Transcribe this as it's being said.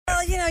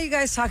you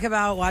guys talk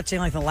about watching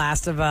like The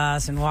Last of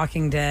Us and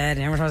Walking Dead,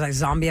 and everyone talks like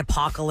zombie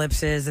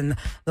apocalypses and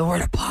the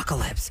word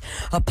apocalypse.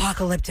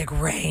 Apocalyptic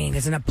rain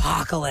is an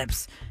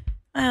apocalypse.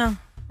 Well,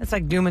 it's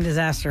like doom and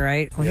disaster,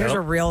 right? Well, here's a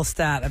real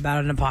stat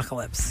about an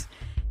apocalypse.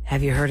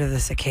 Have you heard of the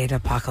cicada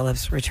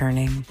apocalypse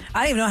returning?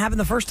 I didn't even know it happened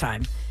the first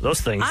time. Those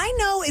things. I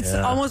know it's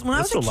almost, when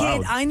I was a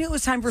kid, I knew it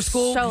was time for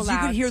school because you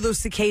could hear those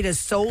cicadas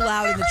so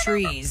loud in the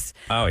trees.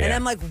 Oh, yeah. And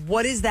I'm like,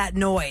 what is that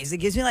noise? It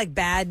gives me like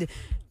bad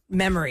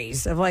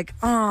memories of like,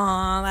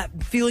 oh,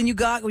 that feeling you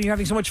got when you're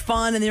having so much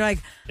fun and you're like,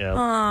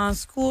 oh,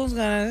 school's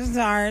gonna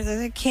start. The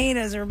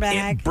cicadas are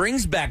back. It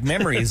brings back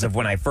memories of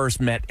when I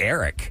first met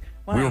Eric.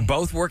 Why? We were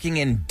both working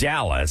in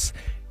Dallas,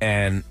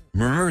 and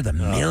remember the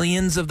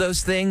millions of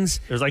those things?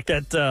 There's like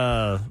that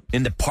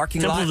in the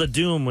parking Temple lot? of the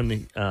Doom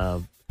when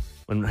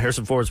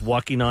Harrison Ford's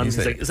walking on. He's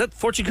like, is that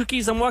fortune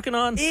cookies I'm walking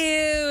on? Ew,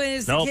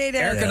 it's Nope.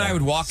 cicadas. Eric and I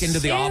would walk into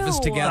the office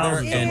together,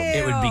 and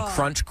it would be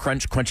crunch,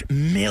 crunch, crunch,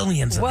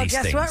 millions of these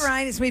things. Well, guess what,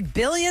 Ryan? It's going to be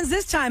billions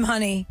this time,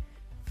 honey.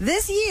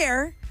 This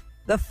year,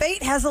 the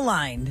fate has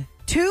aligned.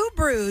 2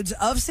 broods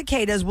of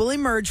cicadas will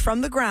emerge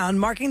from the ground,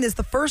 marking this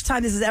the first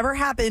time this has ever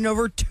happened in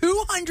over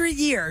 200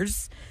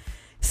 years.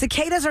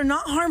 Cicadas are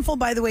not harmful,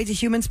 by the way, to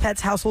humans,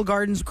 pets, household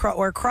gardens,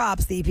 or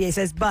crops, the EPA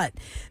says, but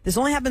this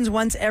only happens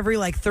once every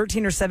like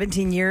 13 or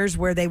 17 years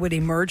where they would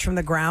emerge from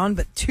the ground,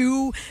 but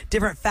 2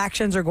 different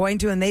factions are going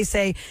to, and they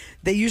say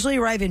they usually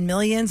arrive in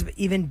millions, but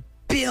even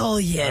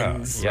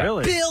billions.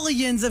 Really?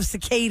 Billions of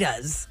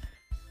cicadas.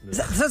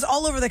 So it's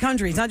all over the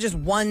country. It's not just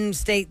one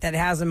state that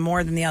has them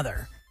more than the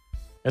other.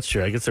 That's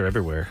true. I guess they're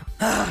everywhere.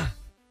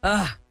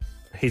 I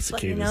hate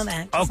cicadas. Let me know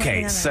that. Just let me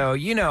Okay, know that. so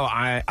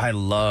I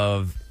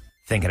love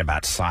thinking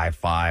about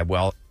sci-fi.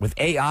 Well, with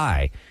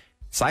AI,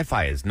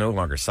 sci-fi is no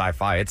longer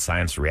sci-fi, it's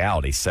science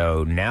reality.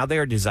 So now they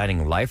are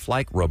designing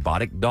lifelike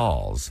robotic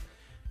dolls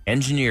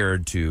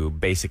engineered to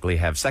basically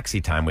have sexy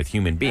time with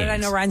human beings. I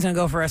know Ryan's going to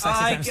go for a sexy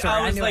time story.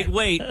 I was knew like, it.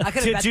 wait, I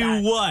could've to bet do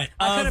that. what?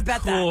 I could have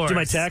bet that. Do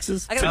my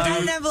taxes? I got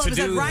an envelope that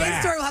said Ryan's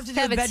that. story will have to do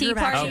Have with a tea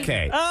bedroom party. action.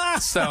 Okay,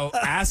 so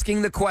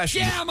asking the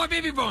question. Yeah, my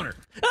baby boner.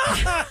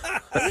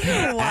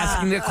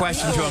 Asking the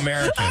question to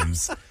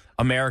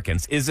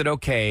Americans, is it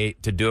okay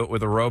to do it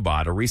with a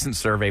robot? A recent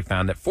survey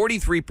found that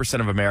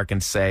 43% of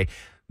Americans say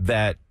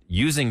that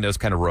using those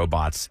kind of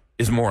robots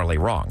is morally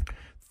wrong.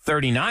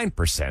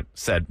 39%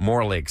 said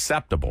morally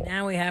acceptable.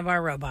 Now we have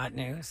our robot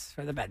news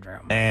for the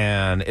bedroom.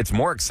 And it's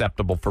more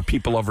acceptable for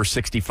people over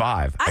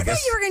 65. I thought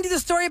you were going to do the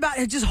story about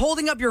just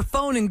holding up your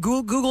phone and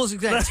Google's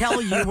going to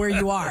tell you where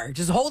you are.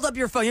 Just hold up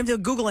your phone. You don't have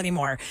to Google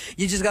anymore.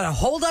 You just got to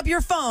hold up your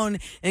phone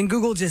and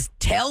Google just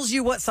tells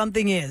you what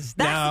something is.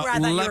 That's Now, where I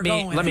thought you were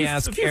going. let me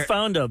ask. If you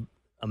found a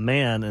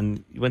man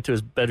and you went to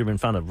his bedroom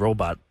and found a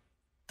robot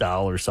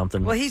doll or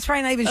something. Well, he's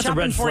probably not even That's a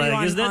shopping red for you flag,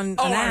 on, isn't it? on an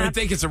I app. would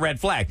think it's a red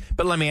flag.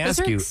 But let me Those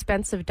ask are you.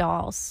 expensive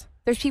dolls.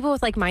 There's people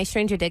with like My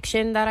Strange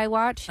Addiction that I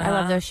watch. I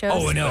love those shows.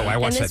 Oh, no, I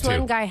watch And this that too.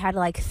 one guy had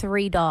like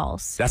 3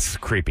 dolls. That's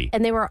creepy.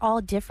 And they were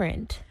all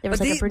different. There was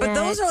like a But brunette.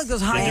 those are like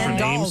those high-end different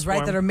dolls, names right?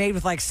 for That are made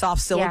with like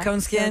soft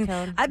silicone skin.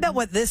 silicone. I bet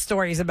what this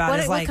story is about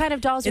is what like kind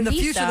of dolls in are the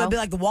these, future though? they'll be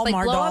like the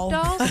Walmart blow-up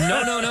doll. dolls?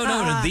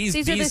 No. These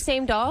are the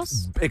same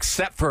dolls?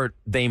 Except for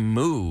they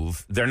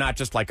move. They're not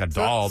just like a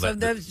doll so that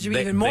that should be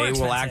they, even more they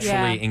will expensive.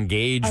 actually Yeah.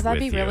 engage Oh, that'd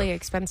be with you. really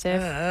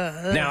expensive.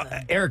 Now,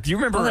 Eric, do you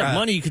remember All that uh,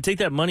 money, you could take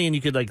that money and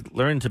you could like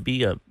learn to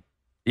be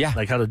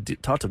like how to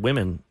talk to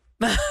women.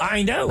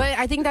 I know. But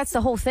I think that's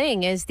the whole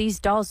thing is these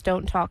dolls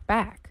don't talk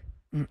back.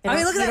 I mean,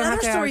 look at that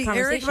other story,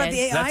 Eric, about the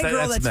AI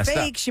girl that's that's messed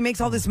fake. up. She makes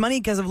all this money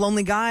because of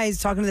lonely guys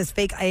talking to this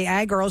fake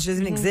AI girl. She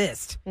doesn't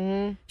exist.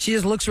 She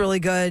just looks really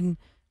good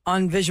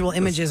on visual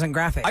images and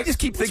graphics. I just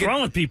keep What's thinking.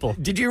 wrong with people?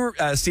 Did you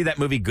see that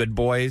movie Good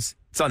Boys?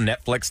 It's on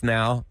Netflix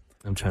now.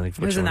 I'm trying to think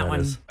Who's which in one that one?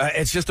 is.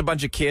 It's just a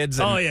bunch of kids.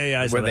 And Oh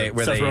yeah. I saw Where that. they,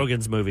 where Seth they,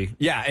 Rogen's movie.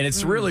 Yeah, and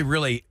it's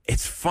really,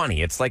 it's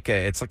funny. It's like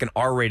an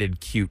R-rated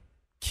cute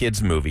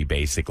kids movie,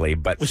 basically.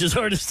 But Which is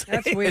hard to say.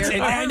 That's weird.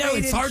 I know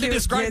it's hard to Cute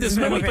describe kids this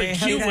movie, movie. but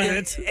cute Okay.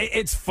 with it.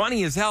 It's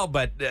funny as hell.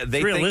 But they It's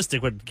think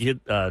realistic what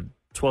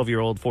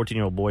 12-year-old,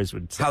 14-year-old boys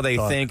would how they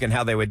thought. think and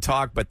how they would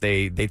talk, but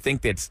they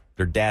think that it's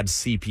their dad's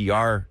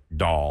CPR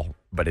doll,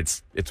 but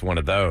it's one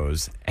of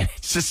those, and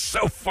it's just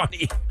so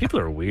funny. People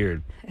are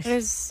weird.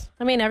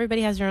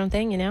 Everybody has their own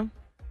thing, you know?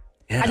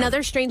 Yeah.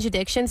 Another strange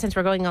addiction, since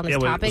we're going on this Yeah,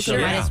 topic, so- you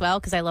might yeah. as well,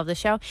 because I love the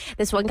show.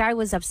 This one guy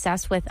was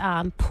obsessed with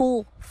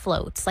pool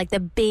floats, like the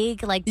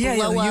big, like yeah,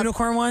 blow the up.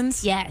 unicorn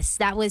ones. Yes,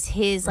 that was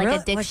his like Really?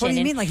 addiction. Like, what do you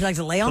And mean? Like he likes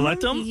to lay on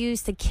Collect them? them? He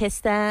used to kiss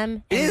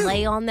them and Ew.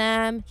 lay on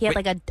them. He had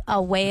like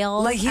a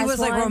whale. Like he as was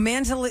like one.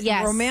 romantically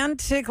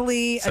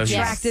Yes.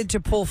 attracted to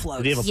pool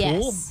floats. Did he have a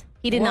pool? Yes.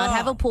 He did not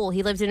have a pool.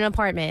 He lived in an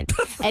apartment,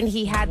 and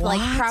he had like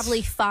What?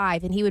 probably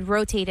 5, and he would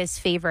rotate his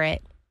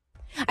favorite.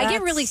 I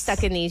get really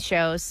stuck in these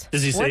shows.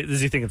 Does he say?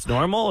 Does he think it's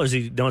normal, or does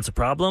he know it's a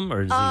problem,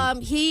 or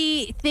does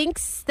He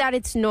thinks that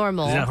it's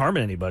normal. he's not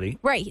harming anybody?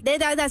 Right.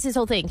 That's his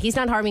whole thing. He's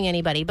not harming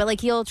anybody, but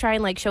like he'll try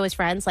and like show his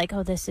friends like,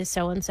 oh, this is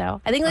so and so.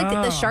 I think like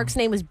the shark's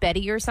name was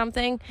Betty or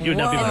something. You would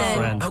not be Whoa. my And then-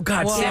 friend. Oh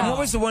God, Wow. Sam! What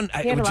was the one?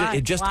 He had a lot.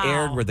 It just Wow.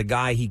 aired where the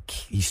guy he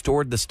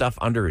stored the stuff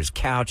under his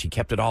couch. He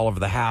kept it all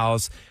over the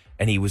house,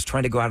 and he was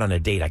trying to go out on a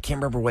date. I can't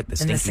remember what the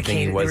And stinky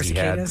thing he was he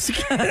had.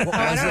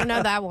 I don't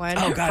know that one.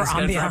 Oh, God, it's For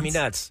going to drive ambiance. me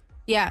nuts.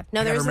 Yeah,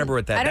 no, I there's. don't remember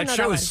what I that. don't That know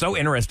show one. is so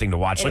interesting to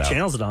watch. What though.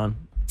 channel's it on?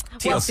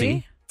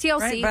 TLC. TLC.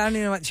 Right, but I don't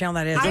even know what channel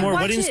that is. Is there more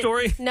watch wedding it-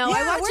 story? No, yeah,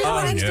 I watch where's it the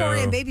on wedding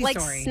story and baby like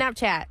story?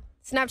 Snapchat.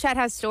 Snapchat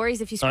has stories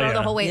if you scroll yeah.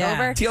 the whole way Yeah.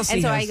 over. TLC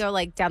and so I has- go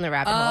like down the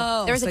rabbit Oh,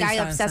 hole. There was so a you guy saw it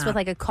on obsessed with Snap.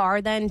 like a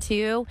car then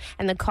too,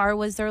 and the car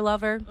was their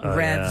lover.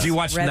 Revs. Do you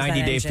watch Revs 90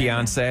 that Day engine.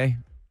 Fiance?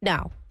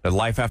 No. The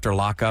Life After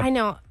Lockup? I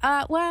know.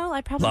 Well,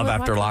 I probably Love would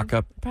After watch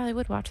Lockup? That. Probably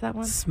would watch that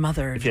one.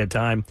 Smothered. If you had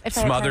time. If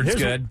I had time. Smothered's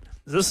Here's good.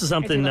 This is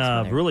something love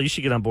Smothered. really you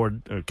should get on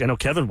board. I know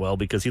Kevin will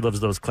because he loves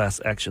those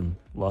class action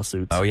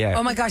lawsuits. Oh, yeah.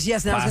 Oh my gosh,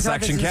 yes. Now I was Class going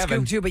to action talk about this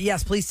Kevin. scoop too, but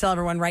yes, please tell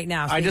everyone right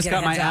now. So I we just can get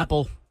got a my heads up.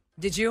 Apple.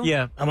 Did you?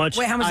 Yeah. How much?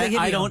 Wait, how much did they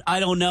give you? I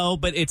don't know,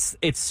 but it's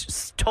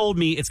told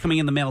me it's coming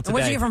in the mail And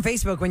what did today. you get from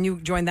Facebook when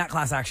you joined that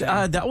class action?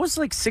 That was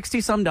like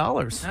 $60-some.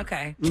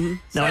 Okay.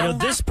 Now I know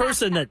this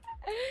person that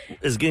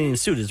is getting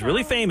sued is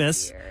really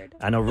famous.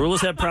 I know Roula's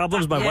had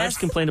problems. My Yes. wife's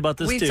complained about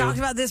this We've too. talked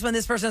about this when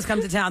this person has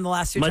come to town the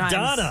last two times.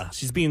 Madonna,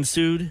 she's being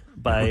sued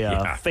by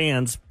Yeah.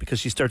 fans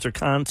because she starts her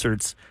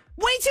concerts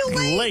Way too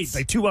late.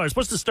 like 2 hours.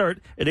 Supposed to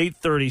start at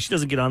 8:30. She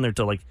doesn't get on there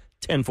till like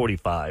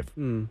 10:45.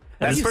 And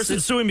this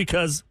person's suing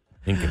because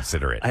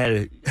Inconsiderate.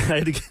 I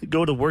had to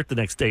go to work the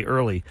next day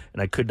early,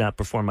 and I could not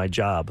perform my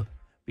job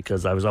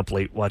because I was up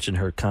late watching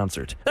her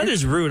concert. That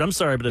is rude. I'm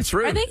sorry, but it's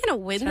rude. Are they going to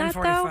win that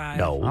though? 10:45.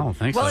 No. I don't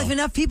think Well, so. if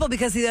enough people,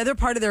 because the other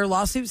part of their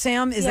lawsuit,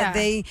 Sam, is that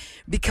Yeah.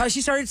 because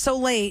she started so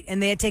late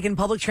and they had taken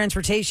public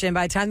transportation,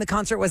 by the time the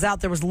concert was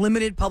out, there was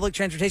limited public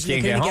transportation.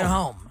 Can't They couldn't get get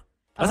home. home.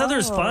 I thought there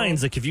was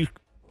fines. Like if you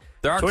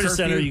There are Toyota curfew.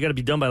 Center, you got to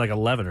be done by like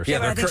 11 or Yeah,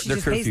 something. but I think she they're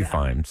just pays curfew them.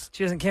 fines.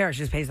 She doesn't care. She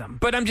just pays them.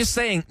 But I'm just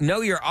saying,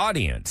 know your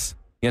audience.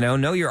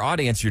 Know your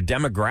audience, your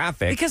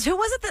demographic. Because who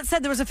was it that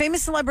said there was a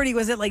famous celebrity?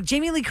 Was it like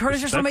Jamie Lee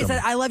Curtis or Respect somebody them.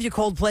 said, "I love you,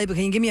 Coldplay, but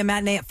can you give me a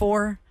matinee at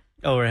 4?"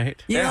 Oh, right.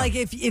 You know, Yeah. like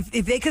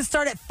if they could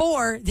start at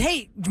 4,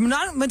 hey,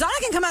 Madonna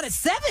can come out at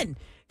 7.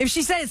 If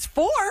she said it's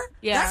 4,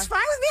 Yeah. that's fine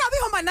with me. I'll be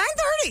home by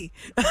 9:30.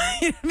 You know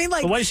what I mean,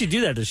 like. But why does she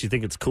do that? Does she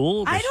think it's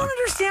cool? I Does don't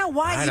understand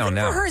why. I Even don't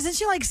know. for her, isn't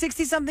she like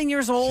 60-something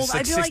years old? She's like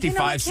I'd be like, you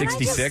know what, 65, can I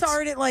just 66?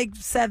 start at like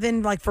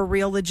 7, like for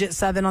real, legit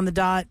 7 on the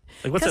dot?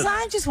 Like, what's Because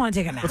that- I just want to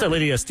take a nap. What's that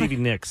lady, Stevie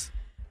Nicks?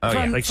 Oh,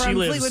 yeah. From- Like she from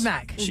lives. Fleetwood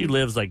Mac. She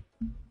lives like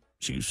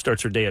she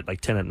starts her day at like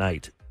 10 at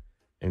night,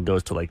 and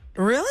goes to like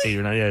Really? 8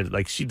 or 9. Yeah,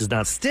 like she does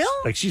not Still?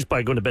 Like she's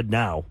probably going to bed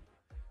now,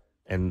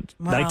 and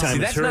Wow. nighttime See, is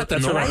that's her. not the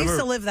that's her- norm. I used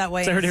remember- to live that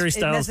way. I heard Harry It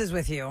Styles messes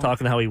with you.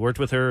 talking how he worked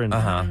with her, and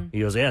Uh-huh. he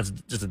goes, "Yeah, it's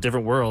just a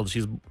different world.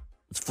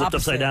 It's flipped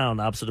Opposite. upside down,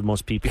 opposite of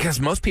most people."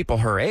 Because most people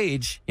her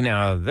age,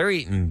 they're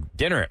eating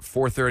dinner at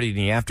 4:30 in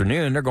the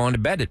afternoon. They're going to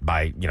bed at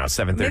by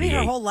 7:30. Maybe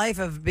her whole life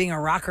of being a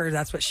rocker,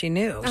 that's what she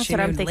knew. That's she what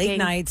knew I'm thinking. late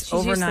nights,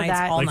 She's used to overnights,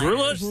 that. all like night.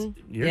 Roula,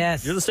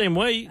 Yes. you're the same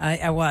way.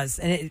 I was.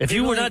 And If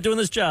you were not doing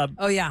this job,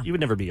 Oh, yeah. you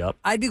would never be up.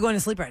 I'd be going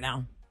to sleep right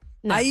now.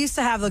 I used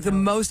to have like the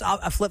most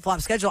a flip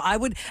flop schedule.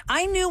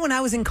 I knew when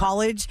I was in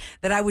college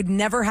that I would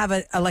never have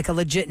a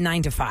legit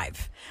 9 to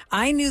 5.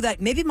 I knew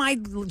that maybe my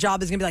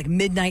job is going to be like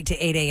midnight to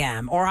 8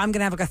 a.m. or I'm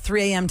going to have like a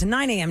 3 a.m. to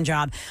 9 a.m.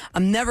 job.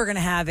 I'm never going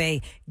to have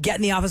a get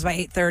in the office by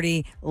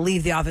 8:30,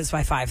 leave the office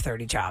by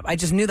 5:30 job. I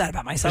just knew that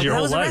about myself. Your I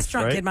whole was a life,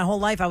 restaurant right? kid. My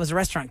whole life I was a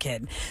restaurant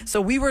kid. So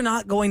we were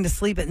not going to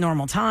sleep at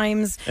normal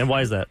times. And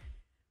why is that?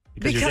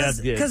 your dad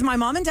did. Because my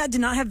mom and dad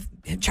did not have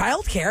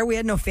childcare. We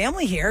had no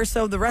family here,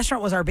 so the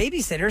restaurant was our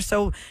babysitter.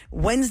 So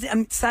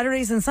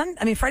Fridays and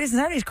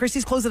Saturdays,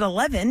 Christie's closed at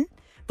 11.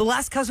 The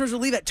last customers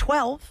would leave at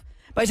 12.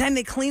 By the time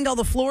they cleaned all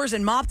the floors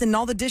and mopped and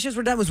all the dishes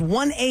were done, it was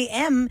 1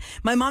 a.m.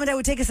 My mom and dad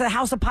would take us to the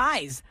House of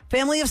Pies.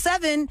 Family of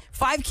 7,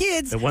 5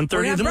 kids. At 1:30 We're gonna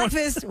in have the morning.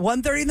 breakfast,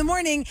 1:30 in the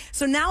morning.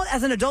 So now,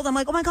 as an adult, I'm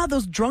like, oh my God,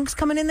 those drunks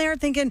coming in there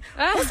thinking,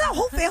 what's that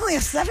whole family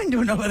of 7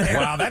 doing over there?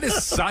 Wow, that is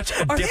such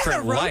a Are they on different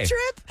a road life.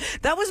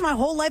 trip? That was my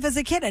whole life as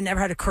a kid. I never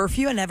had a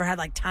curfew. I never had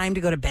like time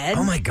to go to bed.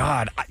 Oh my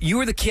God. You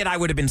were the kid I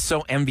would have been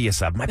so envious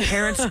of. My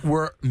parents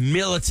were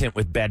militant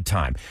with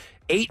bedtime.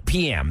 8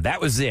 p.m. That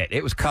was it.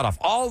 It was cut off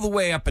all the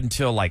way up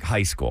until like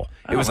high school.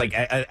 It was like,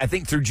 I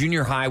think through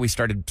junior high, we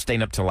started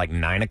staying up till like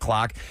 9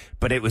 o'clock,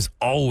 but it was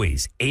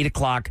always 8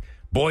 o'clock.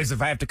 Boys,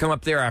 if I have to come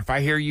up there, if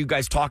I hear you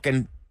guys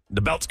talking, the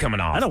belt's coming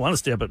off. I don't want to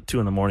stay up at 2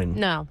 in the morning.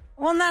 No.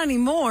 Well, not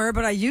anymore,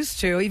 but I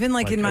used to. Even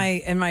like in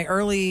my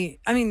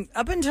early,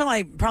 up until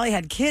I probably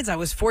had kids, I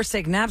was forced to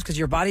take naps because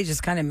your body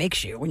just kind of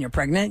makes you. When you're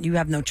pregnant, you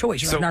have no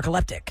choice. You're So, like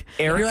narcoleptic.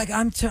 Eric- You're like,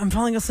 I'm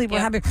falling asleep. What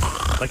Yeah. happened?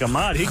 Like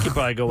Ahmad, he could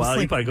probably go out. He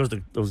Sleep. probably goes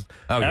to those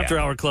Oh, yeah.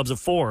 after-hour clubs at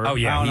 4. Oh,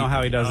 yeah. I don't know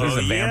how he does He's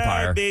it. a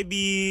vampire. Yeah,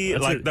 baby.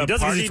 That's Like it. the He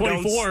does it 'cause party he's don't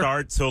 24.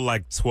 start till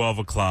like 12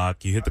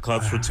 o'clock. You hit the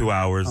clubs for 2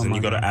 hours, and my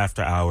you go to God.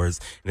 after hours.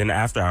 And then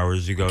after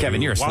hours, you go.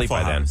 Kevin, to you're asleep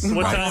Waffle by then. House.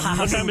 What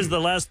Right. time is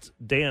the last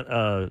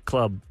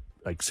club?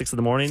 Like 6 in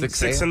the morning?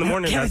 6 in the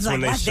morning. Kevin's That's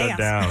when like, they "Let's shut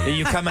dance." down.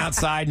 You come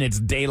outside and it's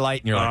daylight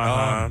and you're like,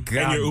 Uh-huh. oh, God.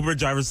 And your Uber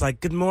driver's like,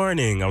 "Good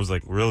morning." I was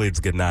like, "Really? It's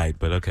good night,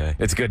 but okay."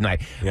 It's good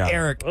night. Yeah.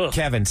 Eric, Ugh.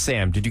 Kevin,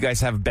 Sam, did you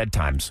guys have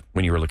bedtimes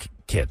when you were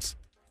kids?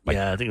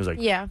 Yeah, I think it was like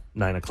Yeah.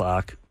 9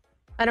 o'clock.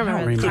 I don't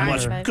remember. remember. the Couldn't time,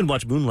 watch, but- couldn't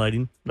watch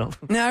Moonlighting. No.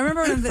 No, I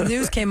remember when the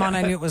news came on,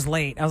 I knew it was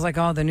late. I was like,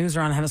 oh, the news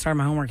are on. I haven't started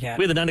my homework yet.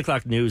 We had the 9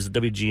 o'clock news,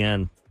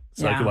 WGN,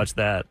 so I Yeah. could watch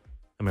that.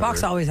 I remember.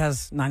 Fox always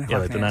has 9 o'clock Yeah,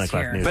 like the news 9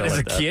 o'clock here. news. But I as a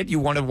like that. kid, you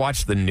want to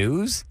watch the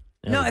news?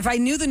 No, if I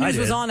knew the news I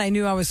was did. on, I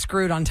knew I was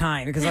screwed on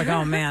time because, like,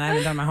 oh man, I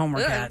haven't done my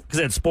homework yet. Because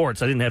I had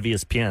sports. I didn't have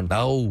ESPN.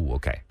 Oh,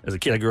 okay. As a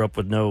kid, I grew up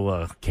with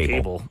no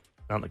cable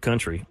out in the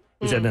country.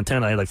 We had an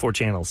antenna. I had like 4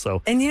 channels.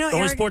 So And you know, the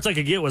only Eric- sports I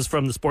could get was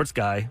from the sports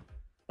guy.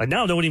 Like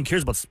now, nobody even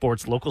cares about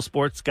sports. Local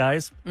sports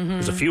guys.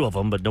 There's a few of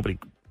them, but nobody.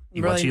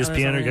 You Really watch knows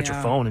ESPN or any, get your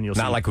yeah. phone and you'll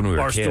Not see like when we were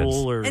Barstool kids.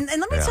 or And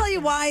let me tell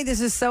you why this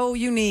is so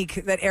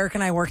unique that Eric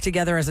and I work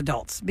together as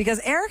adults.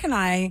 Because Eric and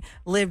I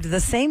lived the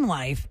same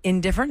life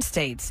in different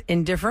states,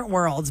 in different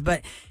worlds,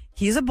 but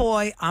he's a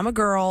boy, I'm a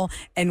girl,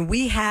 and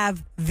we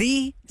have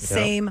the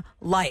same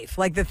life.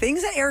 Like the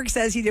things that Eric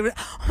says he did.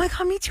 Oh my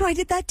God, me too. I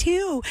did that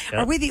too. Yep.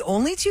 Are we the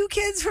only 2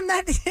 kids from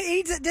that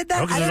age that did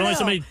that? because I there's don't only know.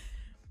 so many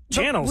But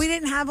channels. we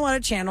didn't have a lot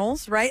of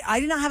channels, right? I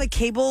did not have a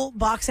cable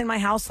box in my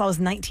house till I was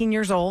 19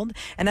 years old.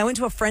 And I went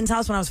to a friend's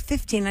house when I was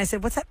 15 and I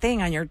said, what's that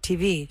thing on your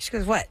TV? She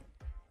goes, what?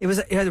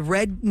 It had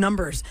red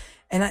numbers.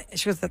 And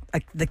she goes,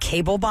 the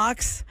cable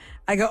box?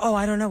 I go, oh,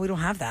 I don't know. We don't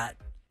have that.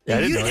 Yeah, I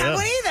you didn't didn't know,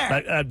 have yeah.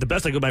 one either. The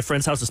best, I go to my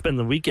friend's house to spend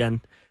the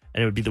weekend,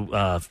 and it would be the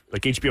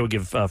like HBO would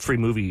give free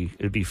movie.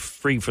 It would be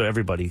free for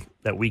everybody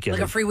that weekend.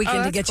 Like a free weekend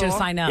to that's get you to cool.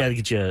 sign up. Yeah, to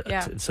get you.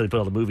 Yeah. So they put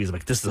all the movies. I'm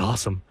like, this is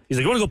awesome. He's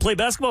like, you want to go play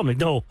basketball? I'm like,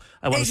 no,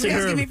 I want to sit HBO's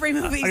here. give me free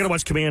movies. I got to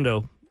watch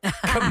Commando.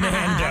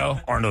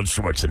 Commando. Arnold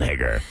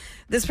Schwarzenegger.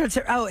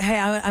 Hey,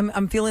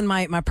 I'm feeling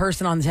my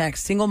person on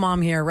text. Single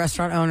mom here,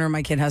 restaurant owner.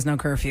 My kid has no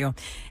curfew,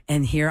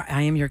 and here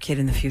I am, your kid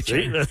in the future.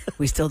 See?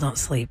 We still don't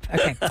sleep.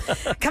 Okay,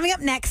 coming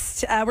up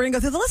next, we're gonna go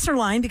through the listener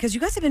line because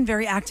you guys have been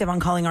very active on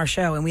calling our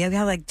show, and we have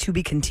like to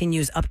be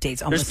continues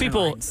updates on There's listener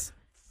people lines.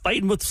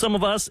 fighting with some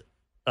of us,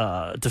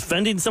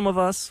 defending some of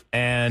us.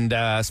 And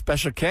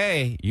Special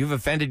K, you've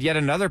offended yet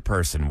another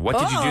person. What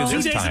did you Uh-oh. do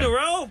 2 this days in a time?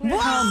 row.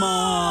 Come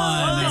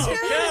on.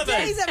 Two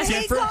days of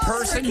hate Different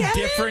calls for person,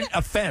 Kevin? different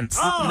offense.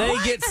 They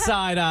get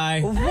side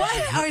eye.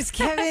 What is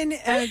Kevin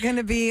going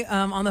to be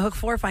on the hook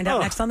for? Find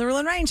out next on the Roula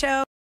and Ryan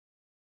Show.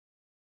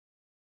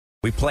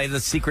 We play the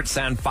secret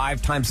sound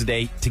 5 times a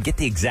day. To get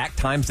the exact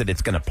times that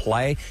it's going to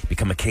play,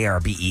 become a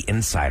KRBE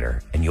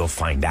insider, and you'll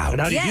find out.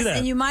 And how do you do Yes, that?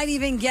 and you might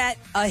even get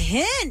a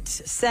hint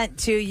sent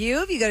to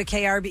you if you go to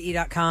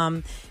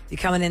krbe.com.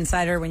 Become an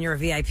insider when you're a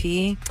VIP.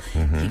 You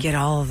get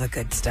all the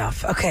good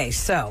stuff. Okay,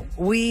 so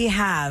we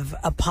have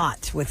a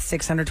pot with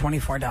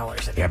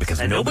 $624 in it. Yeah, because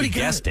And nobody got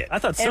guessed it. I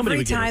thought somebody Every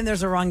would get time it.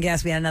 there's a wrong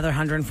guess, we had another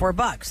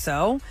 $104.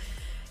 So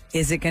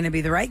is it going to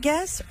be the right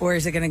guess or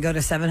is it going to go to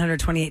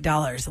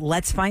 $728?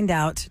 Let's find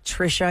out.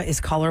 Trisha is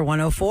caller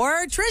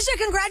 104. Trisha,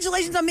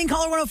 congratulations on being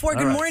caller 104.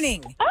 Good right.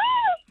 morning.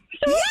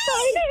 So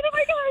excited. Oh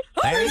my gosh.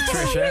 Hey,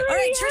 Trisha. All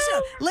right,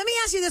 Trisha, let me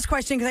ask you this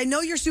question because I know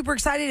you're super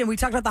excited and we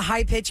talked about the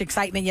high pitch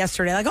excitement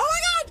yesterday. Like, oh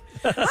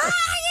my God.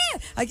 Yeah.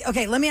 Like,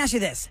 okay, let me ask you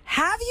this.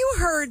 Have you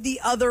heard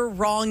the other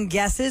wrong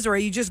guesses or are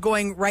you just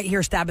going right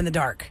here, stab in the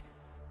dark?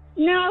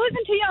 No, I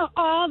listen to you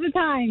all the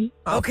time.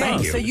 Okay,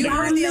 thank you. so you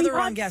heard the other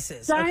wrong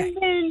guesses. So Okay. I've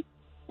been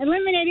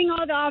eliminating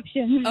all the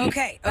options.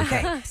 Okay.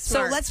 So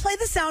Smart. let's play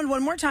the sound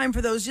one more time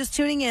for those just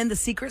tuning in. The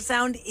secret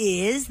sound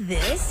is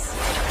this.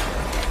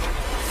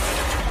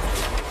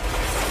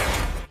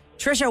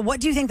 Trisha, what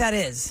do you think that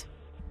is?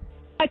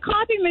 A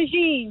copy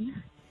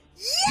machine.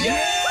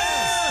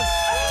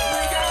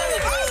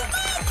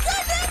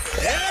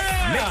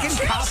 Making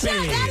Trisha, copies.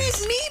 that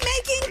is me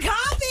making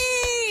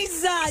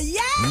copies.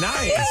 Yes.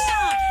 Nice.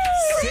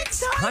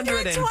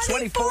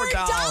 $624. $624.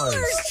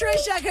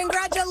 Trisha,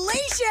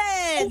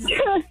 congratulations.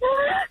 Yeah.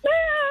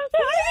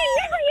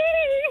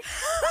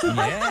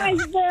 I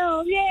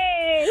still,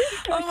 yay.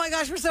 Oh my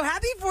gosh, we're so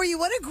happy for you.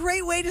 What a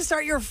great way to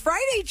start your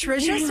Friday,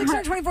 Trisha.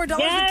 $624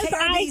 Yes, with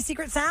KRB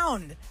Secret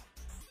Sound.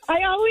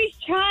 I always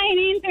try and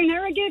answer,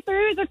 never get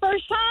through the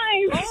first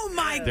time. Oh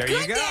my There you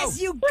goodness,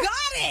 go. you got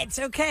it.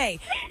 Okay.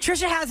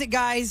 Trisha has it,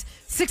 guys.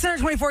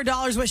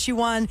 $624 what she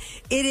won.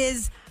 It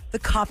is the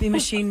copy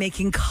machine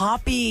making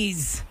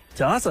copies.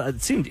 To us,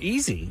 it seemed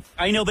easy.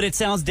 I know, but it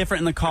sounds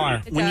different in the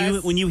car. It When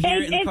does. you hear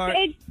it in the It- car.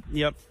 it-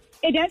 Yep.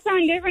 It does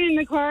sound different in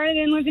the car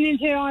than listening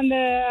to it on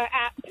the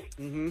app.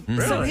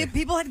 So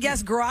people had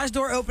guessed garage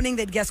door opening.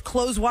 They'd guessed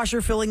clothes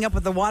washer filling up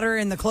with the water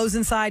and the clothes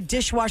inside,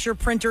 dishwasher,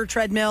 printer,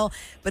 treadmill.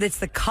 But it's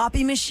the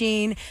copy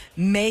machine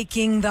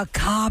making the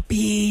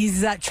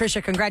copies.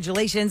 Trisha,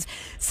 congratulations.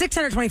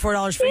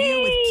 $624 for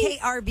you with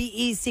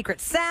KRBE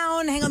Secret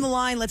Sound. Hang on the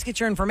line. Let's get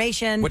your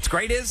information. What's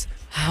great is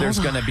there's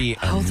going to be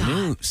a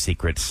new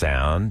secret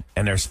sound,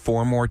 and there's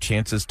 4 more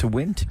chances to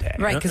win today.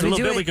 Right, because In a we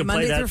little do bit, we it can play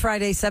Monday that. through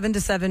Friday, 7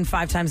 to 7,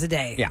 5 times a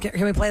day. Yeah.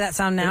 Can we play that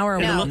sound now? Or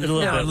No. In a little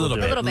bit. A little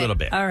bit. A little bit. A little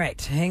bit. All right.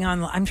 right. Hang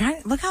on.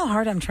 Look how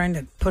hard I'm trying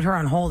to put her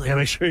on hold. Yeah,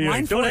 make sure you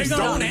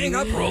don't hang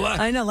up, Roula.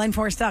 I know, line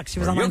 4 is stuck. She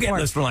was on You'll line get 4.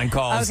 Lister line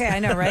calls. Okay, I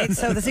know, right?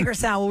 So the secret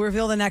sound, we'll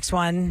reveal the next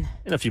one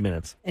in a few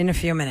minutes.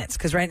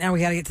 Because right now we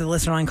got to get to the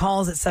listener line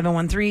calls at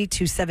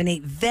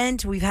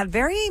 713-278-VENT. We've had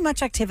very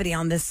much activity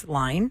on this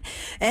line,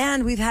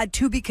 and we've had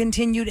to be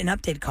continued and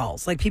update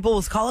calls. Like people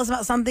will call us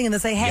about something and they'll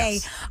say, hey,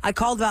 Yes. I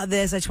called about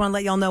this. I just want to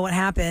let y'all know what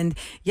happened.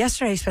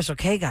 Yesterday, Special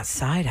K got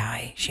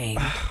side-eye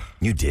shamed.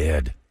 You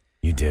did.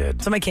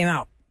 Somebody came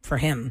out for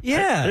him. I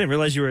Yeah. didn't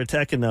realize you were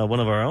attacking one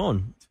of our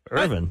own,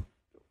 Irvin.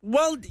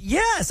 Well,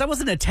 yes, I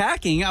wasn't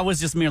attacking. I was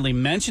just merely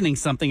mentioning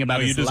something about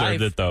Oh, you his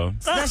deserved life. it, though.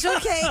 Special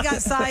K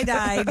got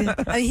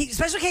side-eyed.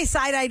 Special K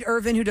side-eyed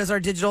Irvin, who does our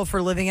digital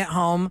for living at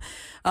home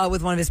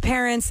with one of his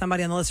parents.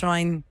 Somebody on the listener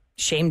line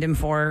shamed him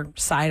for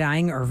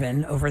side-eyeing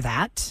Irvin over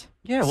that.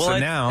 Yeah, well, So at,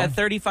 now- at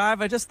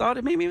 35, I just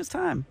thought maybe it was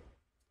time.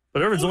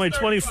 But Irvin's only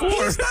 24.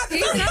 He's not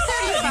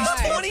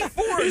 35.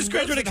 24. He just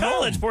graduated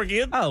college, poor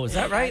kid. Oh, is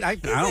that right? I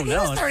don't He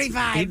know. was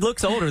 35. He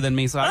looks older than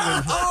me, so I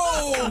would.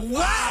 Oh,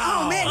 wow.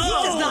 Oh, man, he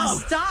does not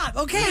stop.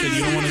 Okay,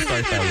 You don't want to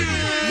start that with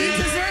me.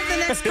 you deserve the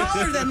next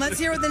caller then. Let's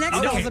hear what the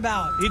next call's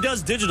about. He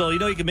does digital. You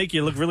know, he can make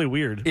you look really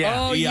weird. Yeah.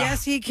 Oh,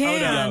 yes, he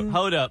can.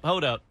 Hold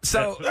up.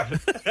 So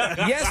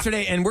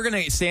yesterday, and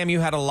Sam, you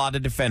had a lot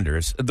of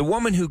defenders. The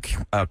woman who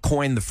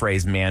coined the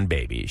phrase man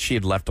baby, she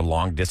had left a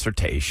long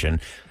dissertation,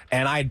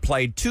 and I had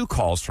played 2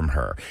 calls from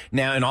her.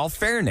 Now, in all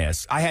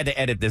fairness, I had to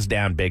edit this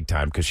down big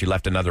time because she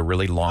left another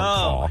really long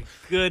call. my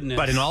goodness.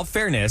 But in all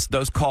fairness,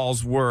 those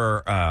calls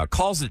were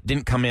calls that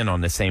didn't come in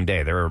on the same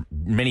day. They were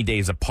many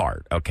days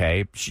apart,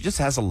 okay? She just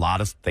has a lot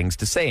of things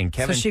to say. And So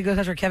Kevin, she goes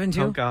after Kevin,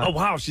 too? Oh, God. Oh,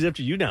 wow. She's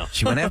after you now.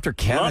 she went after Love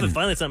Kevin. it.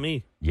 Finally, it's not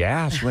me.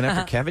 Yeah, she went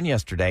after Kevin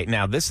yesterday.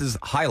 Now, this is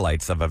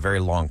highlights of a very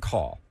long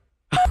call.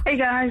 Hey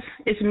guys,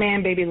 it's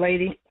Man Baby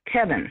Lady.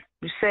 Kevin,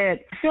 who said,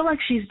 I feel like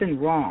she's been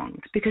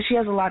wronged because she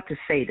has a lot to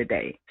say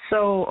today.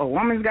 So a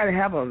woman's got to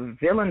have a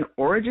villain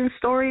origin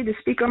story to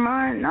speak her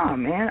mind? No,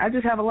 man. I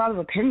just have a lot of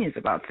opinions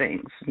about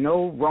things.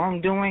 No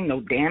wrongdoing, no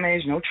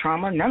damage, no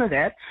trauma, none of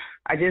that.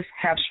 I just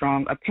have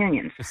strong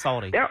opinions. It's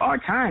salty. There are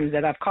times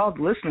that I've called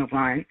the listener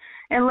line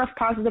and left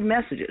positive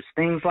messages.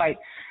 Things like,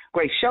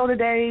 great show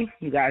today.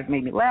 You guys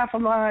made me laugh a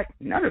lot.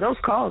 None of those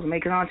calls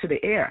make it onto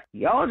the air.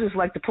 Y'all just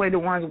like to play the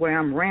ones where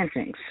I'm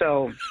ranting.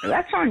 So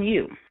that's on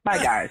you. Bye,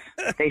 guys.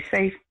 Stay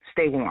safe.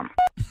 Stay warm.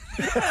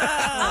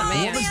 A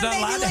woman's not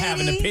allowed to have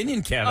an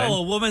opinion, Kevin. Oh,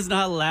 a woman's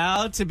not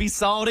allowed to be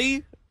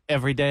salty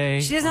every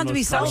day. She doesn't have to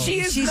be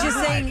salty. She's just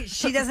saying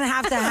she doesn't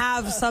have to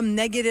have some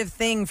negative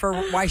thing for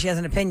why she has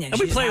an opinion. And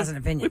She just has an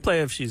opinion. We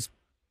play if she's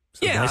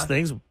says Yeah. nice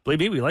things. Believe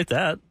me, we like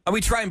that. We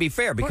try and be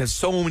fair because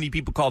so many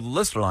people call the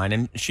listener line,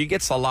 and she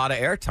gets a lot of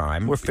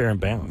airtime. We're fair and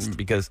balanced.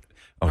 Because,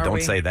 Are don't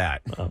we? say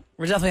that.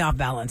 We're definitely off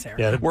balance here.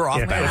 Yeah, We're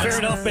off balance. Fair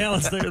and off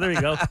balance. There you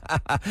go.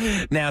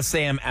 Now,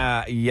 Sam,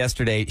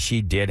 yesterday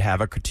she did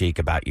have a critique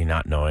about you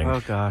not knowing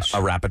Oh, gosh.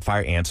 a rapid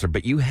fire answer,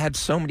 but you had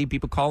so many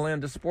people call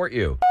in to support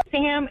you.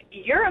 Sam,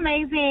 you're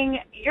amazing.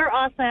 You're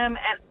awesome. And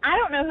I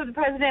don't know who the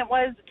president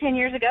was 10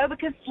 years ago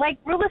because, like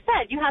Roula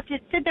said, you have to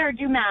sit there and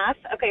do math.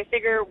 Okay,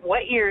 figure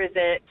what year is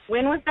it?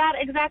 When was that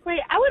exactly?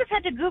 I would have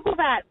had to Google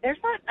that. There's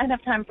not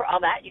enough time for all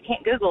that. You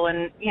can't Google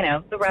and,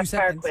 the rapid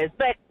fire seconds. quiz.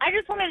 But I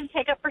just wanted to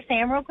take up for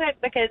Sam real quick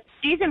because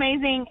she's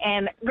amazing.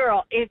 And,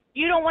 girl, if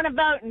you don't want to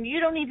vote and you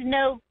don't need to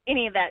know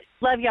any of that,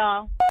 love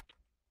y'all.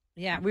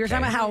 Yeah, we were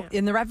talking about how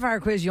in the rapid fire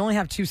quiz, you only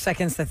have 2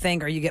 seconds to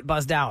think or you get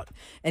buzzed out.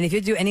 And if you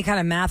do any kind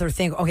of math or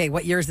think, okay,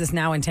 what year is this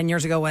now? And 10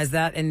 years ago was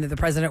that? And the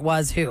president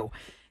was who?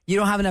 You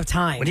don't have enough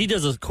time. When he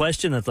does a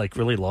question that's like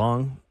really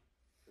long.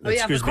 oh,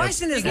 yeah, the screws me up.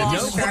 question is long. No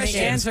If you questions.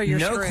 answer, you're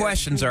No screwed.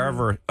 questions are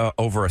ever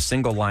over a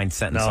single line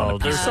sentence. No, on a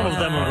there's piece some of of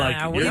them are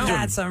like, we've you're doing-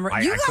 had some. I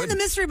You got in the couldn't.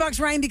 mystery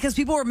box, Ryan, because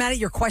people were mad at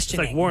your It's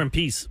questioning. like War and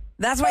Peace.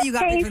 That's why you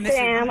got Hey, picked for mystery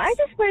Sam, box.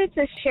 I just wanted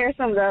to share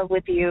some love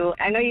with you.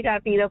 I know you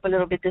got beat up a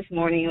little bit this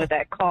morning with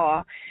that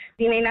call.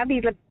 You may not be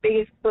the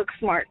biggest book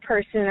smart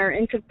person or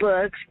into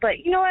books, but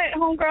you know what,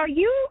 homegirl?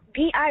 You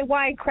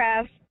DIY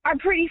crafts are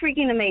pretty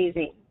freaking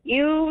amazing.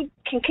 You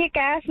can kick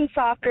ass in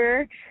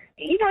soccer.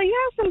 You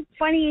have some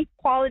funny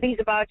qualities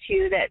about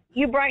you that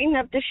you brighten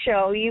up the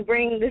show. You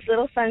bring this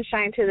little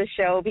sunshine to the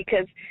show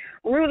because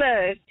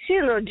Roula, she's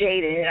a little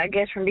jaded, I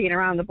guess, from being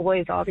around the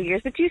boys all the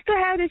years. But you still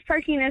have this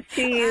perkiness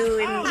to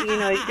you, and,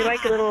 you're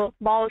like a little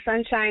ball of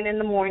sunshine in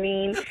the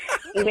morning.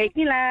 You make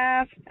me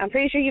laugh. I'm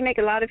pretty sure you make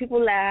a lot of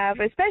people laugh,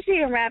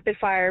 especially in rapid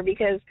fire,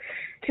 because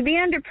to be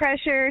under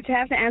pressure, to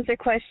have to answer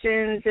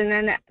questions, and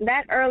then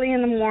that early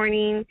in the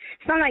morning,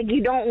 it's not like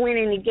you don't win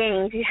any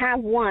games. You have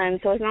won,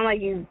 so it's not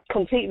like you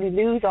completely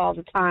lose all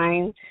the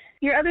time.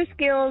 Your other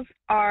skills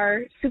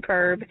are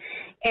superb,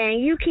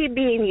 and you keep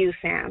being you,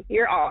 Sam.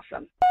 You're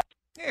awesome.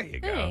 There you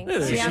go.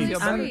 Thanks. See, Yeah, I've You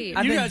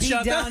been got beat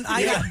shut down. down.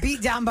 I got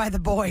beat down by the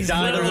boys.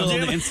 Died a little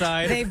literally. on the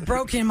inside. They've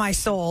broken my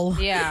soul.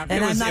 Yeah.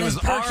 And I'm not as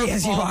perky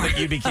as you are. that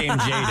you became jaded.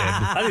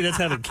 I think that's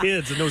having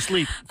kids and no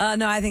sleep.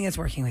 No, I think it's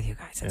working with you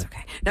guys. It's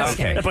okay. No, Okay.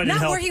 okay. That probably didn't Not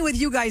help. working with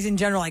you guys in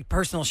general, like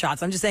personal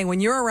shots. I'm just saying when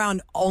you're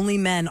around only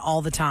men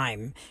all the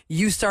time,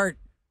 you start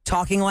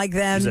talking like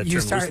them. Use that You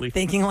term start loosely.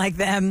 thinking like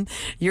them.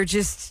 You're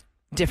just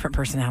different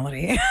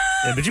personality.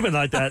 Yeah, but you've been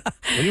like that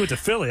when you went to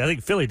Philly. I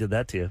think Philly did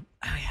that to you.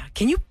 Oh, yeah.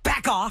 Can you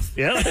back off?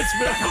 Yeah, that's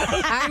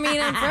I mean,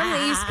 I'm from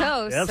the East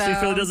Coast. yeah, so. see,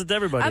 Philly does it to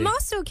everybody.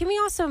 Can we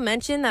also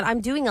mention that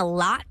I'm doing a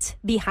lot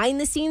behind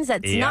the scenes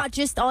that's not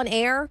just on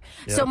air?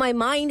 Yeah. So my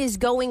mind is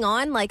going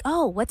on like,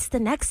 oh, what's the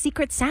next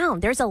secret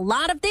sound? There's a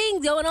lot of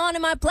things going on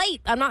in my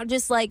plate. I'm not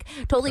just like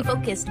totally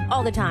focused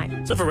all the time.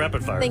 Except for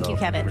rapid fire. Thank though. you,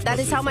 Kevin. We're That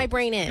supposed is to how be my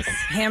brain is.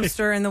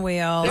 Hamster in the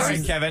wheel. All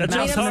right, Kevin. That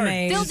job's hard.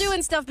 Still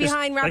doing stuff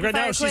behind Like rapid right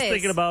fire now, she's quiz.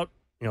 thinking about,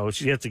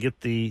 she has to get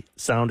the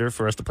sounder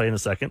for us to play in a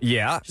second.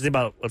 Yeah. She's thinking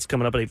about what's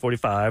coming up at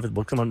 8:45,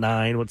 what's coming up at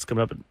 9, what's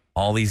coming up at...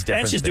 All these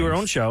different And she's doing her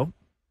own show.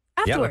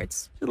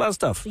 Afterwards. She did a lot of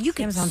stuff. You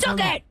can suck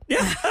it.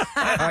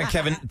 All right,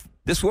 Kevin.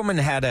 This woman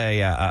had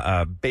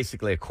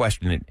basically a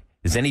question.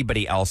 Does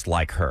anybody else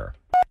like her?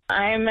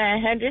 I'm a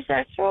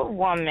heterosexual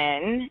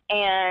woman,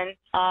 and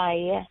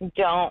I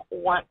don't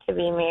want to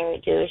be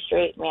married to a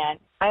straight man.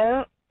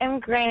 I am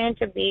granted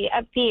to be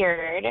a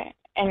beard,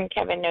 and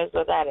Kevin knows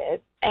what that is.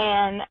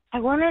 And I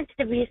wanted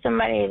to be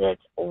somebody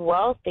that's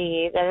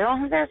wealthy, that I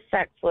don't have to have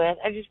sex with.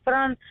 I just put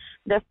on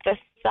the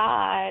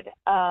facade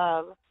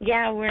of,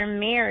 yeah, we're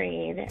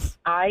married.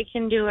 I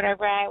can do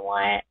whatever I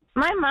want.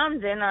 My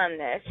mom's in on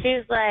this.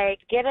 She's like,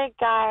 get a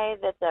guy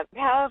that's a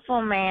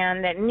powerful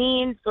man that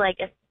needs like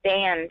a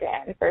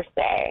stand-in, per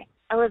se.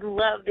 I would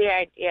love the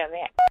idea of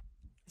it.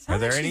 Sounds Are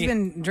there like she's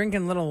any- been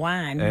drinking a little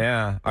wine.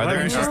 Yeah. Are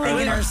there She's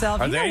thinking to herself,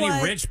 Are you there know any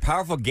what? rich,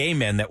 powerful gay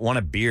men that want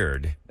a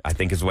beard? I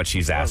think is what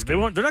she's They're asking.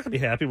 not going to be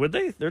happy, would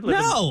they? They're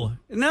living... No.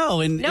 No,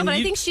 but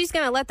I think she's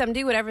going to let them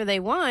do whatever they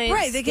want.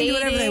 Right, they can do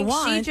whatever they Dating,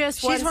 want. She just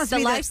She wants to the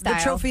be lifestyle. the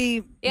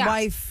trophy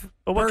wife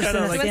But what person kind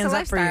of, that like- stands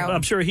up for you. lifestyle.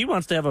 I'm sure he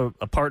wants to have a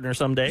partner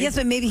someday. Yes,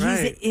 but maybe he's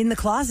Right. in the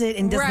closet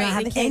and does Right, not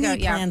and have can't any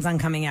go, yeah. plans on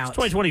coming out.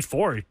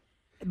 2024.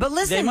 But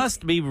listen, They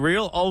must be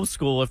real old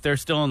school if they're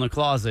still in the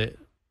closet.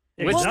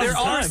 Which Well, there now's the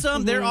are time.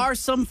 some. There are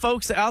some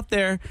folks out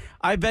there.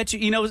 I bet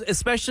you.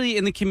 Especially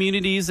in the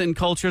communities and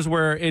cultures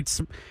where it's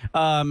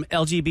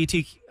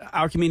LGBT.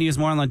 Our community is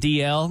more on the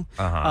DL.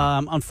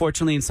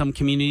 Unfortunately, in some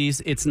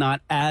communities, it's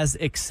not as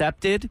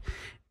accepted.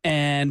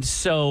 And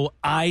so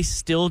I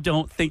still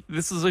don't think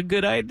this is a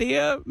good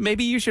idea.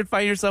 Maybe you should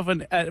find yourself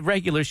a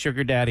regular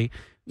sugar daddy.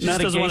 She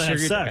not just a doesn't gay want to have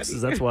sugar sex. daddy.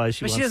 That's why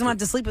but she doesn't want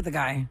to sleep with the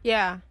guy.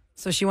 Yeah.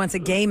 So she wants a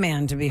gay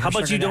man to be her How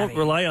about sugar you don't daddy.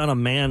 rely on a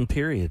man,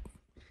 period?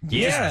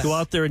 You just go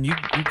out there and you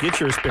get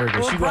your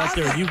asparagus. Well, you go out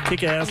there and you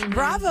kick ass,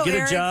 Bravo, get a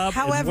Eric. job,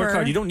 and work However-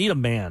 hard. You don't need a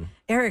man.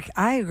 Eric,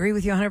 I agree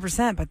with you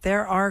 100%, but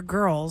there are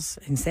girls,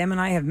 and Sam and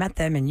I have met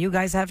them, and you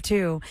guys have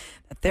too,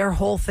 that their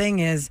whole thing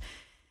is,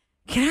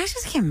 can I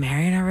just get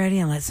married already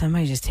and let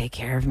somebody just take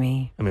care of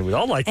me? I mean, we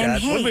all like And that.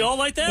 hey, Wouldn't we all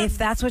like that? If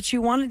that's what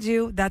you want to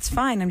do, that's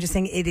fine. I'm just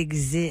saying it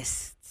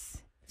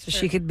exists. So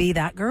she could be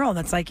that girl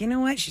that's like, you know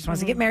what? She just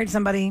wants to get married to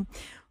somebody,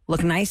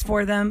 look nice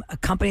for them,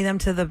 accompany them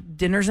to the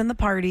dinners and the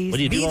parties. What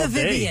do you do be all the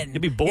day? Vivian.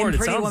 You'd be bored. in It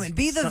Pretty sounds- Woman.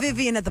 Be the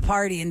Vivian at the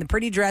party in the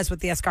pretty dress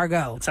with the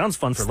escargot. It sounds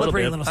fun for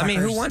Slippery a little bit. little I mean,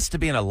 who suckers. wants to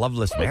be in a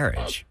loveless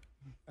marriage?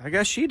 I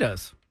guess she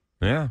does.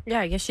 Yeah.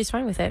 Yeah, I guess she's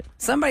fine with it.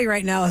 Somebody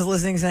right now is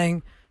listening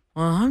saying,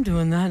 well, I'm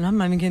doing that and I'm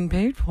not even getting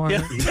paid for it.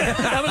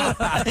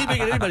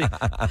 Anybody.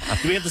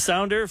 Do we have the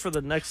sounder for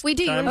the next We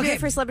do. You time? want to do it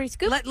for Celebrity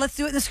Scoop? Let's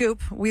do it in the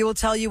scoop. We will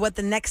tell you what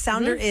the next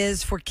sounder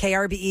is for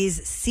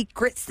KRBE's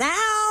secret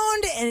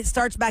sound, and it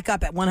starts back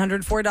up at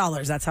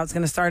 $104. That's how it's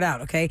going to start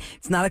out, okay?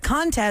 It's not a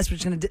contest. We're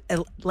just going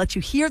to let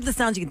you hear the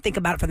sounds. You can think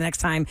about it for the next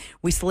time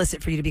we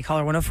solicit for you to be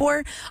caller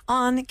 104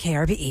 on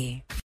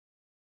KRBE.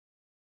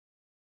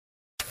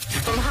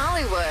 From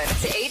Hollywood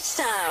to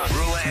H-Town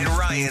Roula and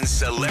Ryan's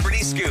Celebrity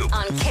Scoop.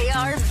 on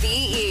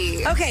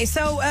KRBE. Okay,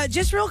 so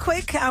just real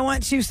quick, I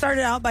want to start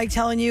it out by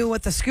telling you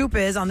what the scoop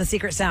is on the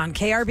Secret Sound,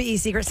 KRBE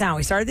Secret Sound.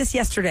 We started this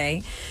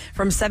yesterday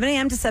from 7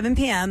 a.m. to 7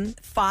 p.m.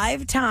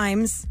 5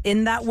 times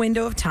in that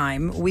window of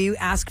time. We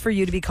ask for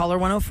you to be caller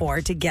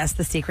 104 to guess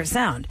the Secret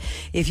Sound.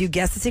 If you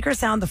guess the Secret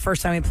Sound the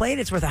first time we played,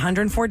 it's worth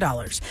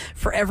 $104.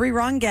 For every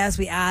wrong guess,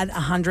 we add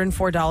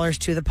 $104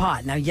 to the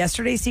pot. Now,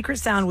 yesterday's Secret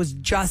Sound was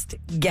just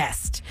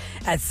guessed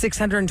at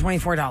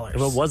 $624.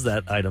 What was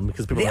that item?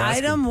 Because people The were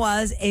asking. item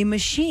was a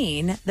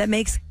machine that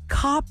makes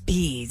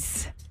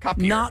copies,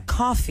 not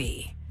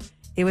coffee.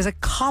 It was a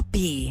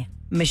copy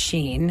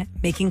machine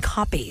making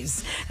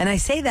copies. And I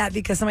say that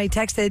because somebody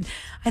texted,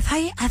 I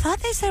thought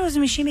they said it was a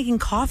machine making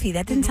coffee.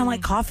 That didn't sound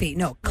like coffee.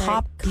 No,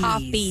 copies.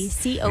 Copy.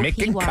 C-O-P-Y.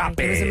 Making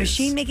copies. It was a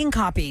machine making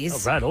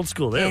copies. Oh, right, old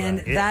school there. And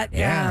right.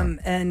 Yeah.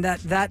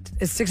 that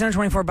is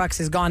 $624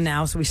 is gone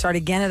now. So we start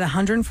again at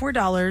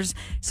 $104.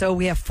 So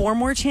we have 4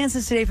 more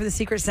chances today for the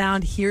secret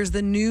sound. Here's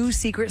the new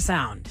secret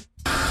sound.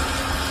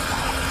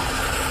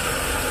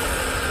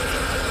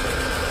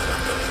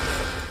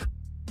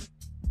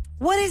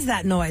 What is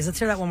that noise? Let's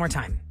hear that one more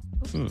time.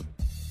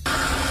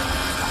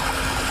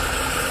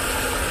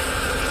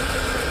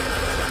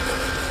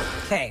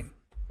 Okay.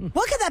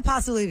 What could that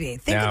possibly be?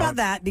 Think Now- about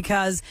that,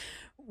 because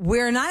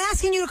we're not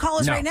asking you to call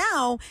us No. right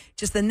now.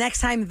 Just the next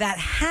time that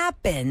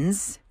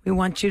happens, we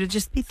want you to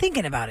just be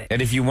thinking about it.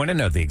 And if you want to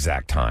know the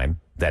exact time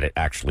that it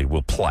actually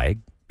will play,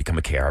 become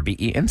a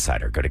KRBE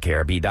insider. Go to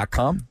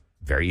KRB.com.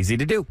 Very easy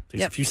to do.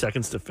 Takes a few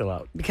seconds to fill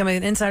out. Becoming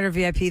an Insider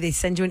VIP, they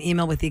send you an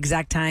email with the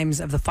exact times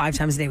of the 5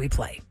 times a day we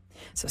play.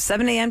 So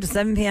 7 a.m. to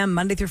 7 p.m.,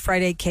 Monday through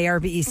Friday,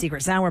 KRBE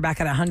Secret Sound. We're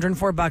back at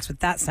 $104 with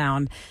that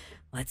sound.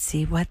 Let's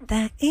see what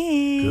that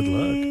is. Good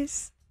luck.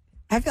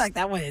 I feel like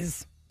that one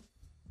is,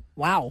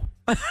 wow.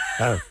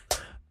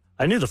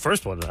 I knew the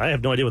first one. I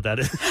have no idea what that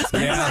is.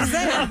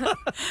 I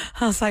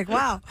was like,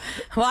 wow.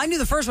 Well, I knew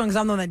the first one because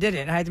I'm the one that did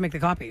it. I had to make the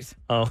copies.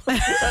 Oh.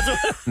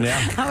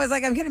 I was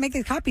like, I'm going to make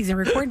these copies and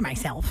record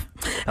myself.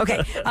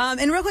 Okay.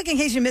 And real quick, in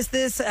case you missed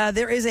this,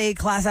 there is a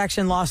class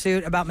action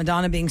lawsuit about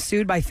Madonna being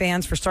sued by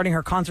fans for starting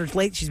her concerts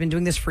late. She's been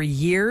doing this for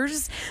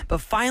years,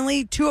 but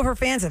finally 2 of her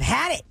fans have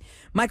had it.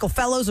 Michael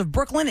Fellows of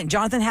Brooklyn and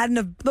Jonathan Haddon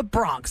of the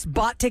Bronx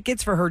bought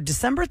tickets for her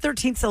December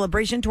 13th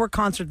celebration tour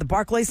concert at the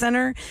Barclays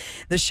Center.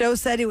 The show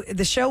said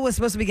the show was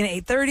supposed to begin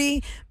at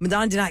 8:30.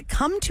 Madonna did not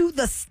come to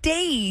the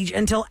stage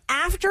until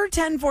after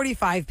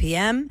 10:45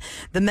 p.m.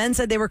 The men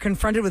said they were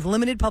confronted with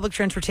limited public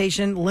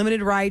transportation,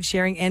 limited ride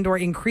sharing, and/or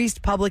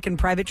increased public and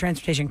private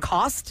transportation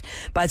costs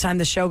by the time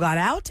the show got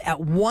out at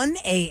 1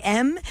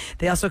 a.m.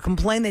 They also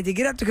complained they had to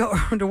get up to go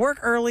to work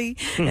early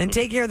and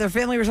take care of their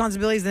family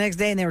responsibilities the next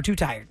day, and they were too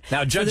tired.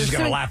 Now, judges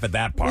going to laugh at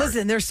that part.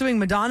 Listen, they're suing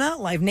Madonna,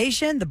 Live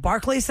Nation, the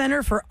Barclays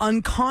Center for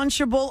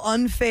unconscionable,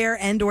 unfair,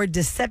 and/or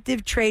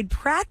deceptive trade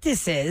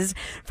practices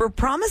for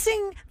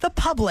promising the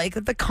public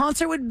that the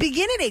concert would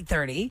begin at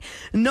 8:30,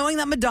 knowing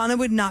that Madonna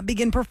would not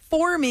begin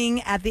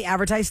performing at the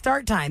advertised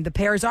start time. The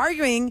pair is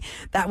arguing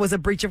that was a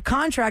breach of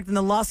contract, and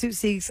the lawsuit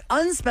seeks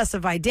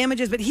unspecified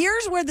damages. But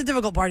here's where the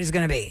difficult part is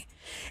going to be.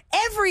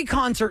 Every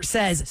concert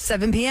says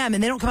 7 p.m.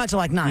 and they don't come out till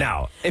like 9.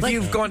 Now, if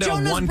you've gone to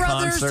Jonas one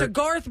Brothers concert, to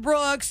Garth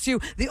Brooks to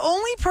the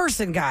only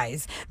person,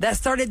 guys, that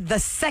started the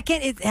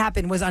second it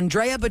happened was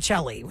Andrea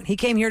Bocelli when he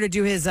came here to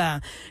do his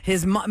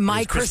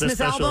My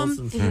Christmas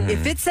album.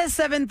 If it says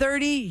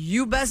 7:30,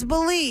 you best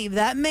believe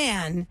that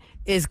man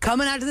is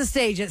coming out to the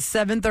stage at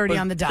 7:30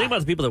 on the dot. Think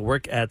about the people that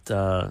work at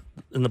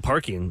in the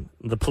parking,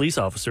 the police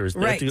officers.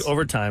 They have to do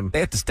overtime.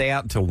 They have to stay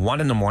out until 1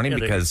 in the morning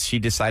because she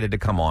decided to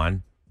come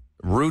on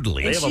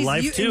rudely. They have a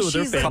life too.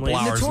 Their family.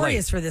 She's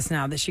notorious for this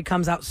now that she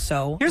comes out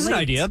so Here's late. an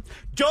idea.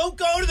 Don't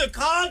go to the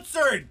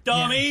concert,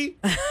 dummy.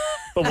 Yeah.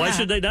 But why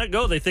should they not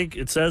go? They think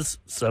it says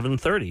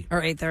 7:30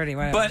 or 8:30.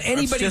 Whatever. But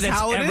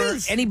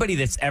anybody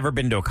that's ever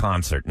been to a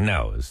concert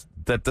knows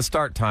that the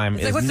start time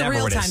is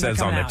never what it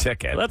says on the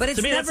ticket. But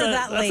it's never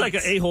that late. That's like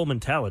an a-hole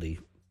mentality.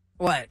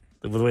 What?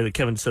 The way that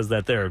Kevin says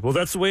that there. Well,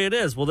 that's the way it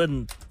is. Well,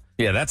 then...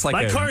 Yeah, that's like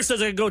my car says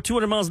I can go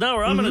 200 miles an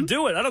hour. I'm going to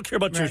do it. I don't care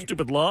about your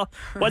stupid law.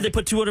 Why'd they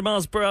put 200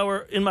 miles per hour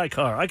in my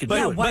car? I could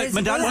do it. But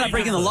Madonna's not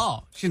breaking the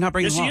law. She's not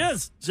breaking the law. She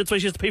is. That's why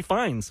she has to pay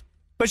fines.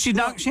 But she's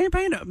not. She ain't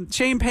paying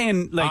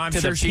like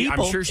to the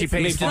people. I'm sure she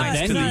pays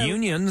fines to the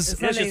unions.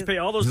 Yeah, she has to pay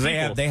all those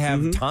people. They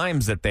have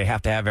times that they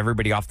have to have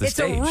everybody off the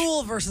stage. It's a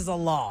rule versus a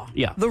law.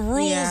 Yeah. The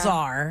rules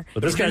are,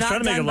 but this if you're guy's not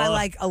trying to make done a law. by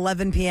like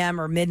 11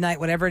 p.m. or midnight,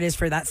 whatever it is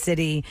for that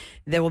city,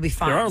 there will be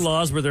fines. There are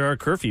laws where there are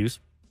curfews.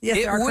 Yes,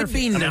 it would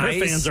be nice.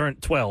 Her fans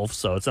aren't 12,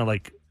 so it's not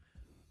like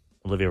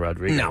Olivia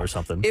Rodrigo or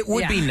something. It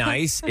would be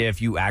nice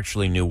if you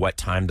actually knew what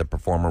time the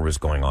performer was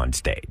going on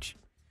stage.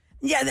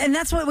 Yeah, and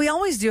that's what we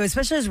always do,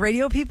 especially as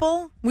radio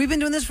people. We've been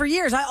doing this for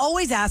years. I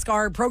always ask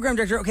our program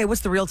director, okay,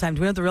 what's the real time?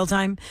 Do we know the real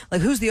time?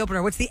 Like, who's the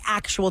opener? What's the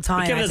actual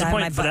time? Kevin has a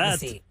point for that.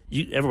 Seat?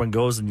 Everyone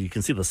goes and you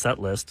can see the set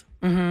list.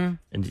 And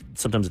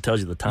sometimes it tells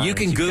you the time. You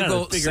can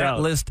Google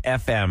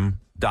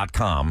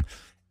setlistfm.com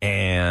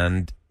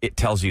and it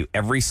tells you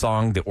every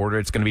song, the order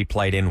it's going to be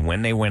played in,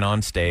 when they went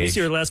on stage. You see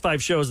her last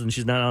 5 shows and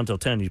she's not on until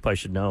 10. You probably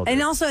should know.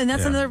 And also, and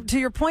that's another, to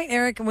your point,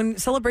 Eric, when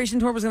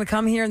Celebration Tour was going to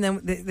come here and then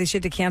they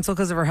should have to cancel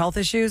because of her health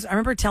issues, I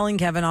remember telling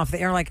Kevin off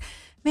the air, like,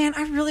 man,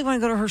 I really want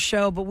to go to her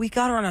show, but we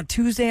got her on a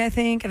Tuesday, I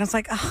think. And I was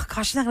like, oh,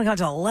 gosh, she's not going to go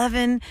until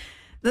 11.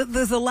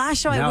 The last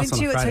show I went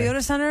to at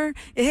Toyota Center,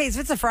 hey, if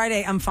it's a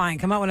Friday, I'm fine.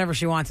 Come out whenever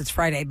she wants. It's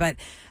Friday. But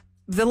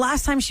the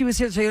last time she was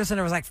here at Toyota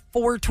Center was like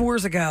 4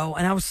 tours ago,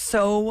 and I was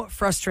so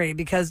frustrated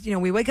because,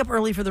 we wake up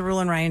early for the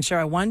Roula and Ryan show.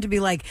 I wanted to be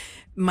like,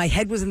 my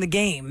head was in the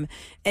game,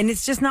 and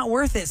it's just not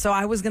worth it. So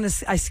I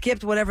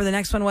skipped whatever the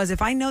next one was.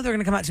 If I know they're going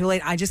to come out too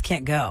late, I just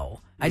can't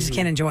go. I just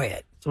can't enjoy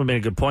it. Someone made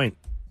a good point.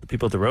 The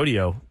people at the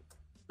rodeo,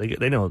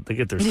 they know, they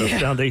get their stuff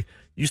down.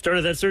 You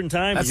started at a certain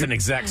time. That's an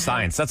exact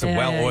science. That's a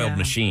well-oiled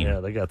machine. Yeah,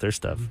 they got their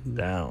stuff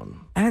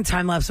down. I had a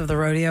time lapse of the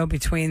rodeo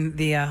between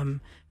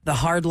the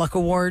Hard Luck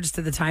Awards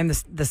to the time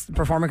this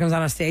performer comes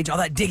on stage. All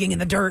that digging in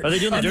the dirt. Are they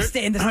doing the dirt?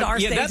 And the star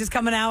stage is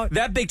coming out.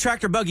 That big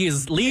tractor buggy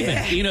is leaving.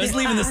 It's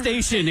leaving the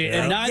station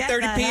at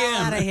 9:30 p.m.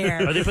 Out of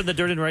here. Are they putting the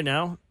dirt in right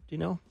now? Do you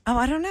know? Oh,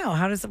 I don't know.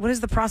 What is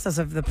the process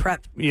of the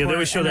prep? Yeah, they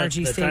always show that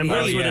Stadium?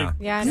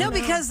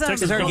 Because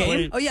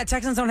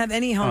Texans don't have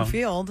any home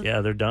field. Yeah,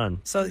 they're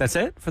done. So that's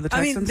it for the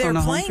Texans. I mean, they're on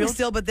playing home field?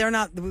 still, but they're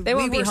not. They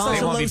won't be home.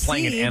 They won't be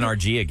playing at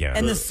NRG again.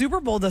 And the Super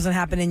Bowl doesn't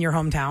happen in your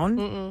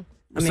hometown.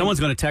 Someone's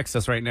going to text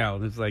us right now.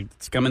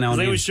 It's coming out.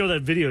 They always show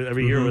that video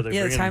every year where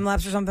they're the time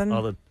lapse or something.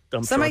 All the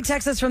dump Somebody trucks.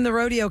 text us from the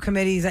rodeo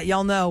committees that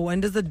y'all know, when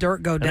does the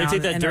dirt go down? And they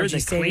take that at dirt, NRG they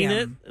Stadium? clean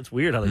it. It's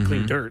weird how they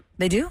clean dirt.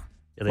 They do?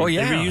 They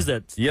reuse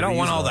that. You don't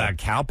want all that. the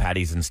cow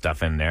patties and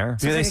stuff in there.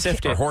 Yeah, they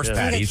sift Or it. horse Like a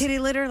patties. kitty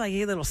litter, like you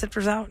get little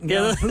sifters out. And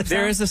get all the poops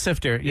There out. is a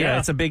sifter. Yeah,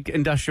 it's a big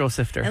industrial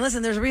sifter. And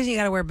listen, there's a reason you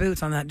got to wear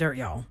boots on that dirt,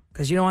 y'all,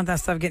 because you don't want that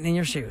stuff getting in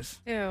your shoes.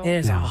 Ew. It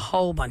is a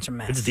whole bunch of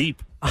mess. It's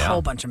deep. A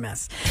whole bunch of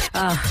mess.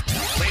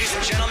 Ladies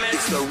and gentlemen,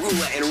 it's the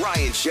Roula and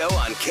Ryan Show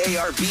on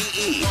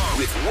KRBE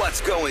with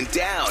what's going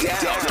down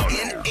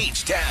in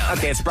H-Town.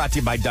 Okay, it's brought to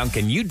you by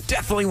Duncan. You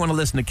definitely want to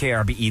listen to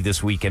KRBE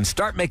this weekend.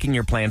 Start making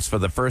your plans for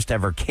the first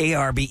ever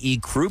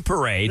KRBE Crew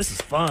Parade. This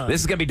is fun.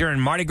 This is going to be during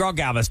Mardi Gras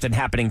Galveston,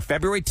 happening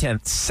February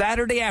 10th,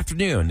 Saturday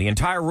afternoon. The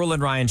entire Roula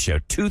and Ryan Show,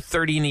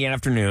 2:30 in the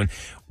afternoon.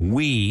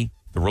 We,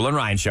 the Roula and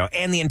Ryan Show,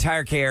 and the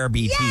entire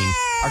KRBE team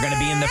are going to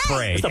be in the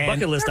parade. It's a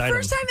bucket list Our item.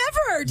 first time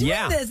ever doing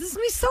this. This is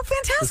going to be so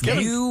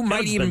fantastic. You might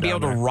Kevin's even been be able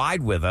to down there.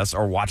 ride with us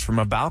or watch from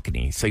a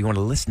balcony. So you want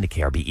to listen to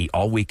KRBE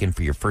all weekend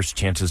for your first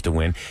chances to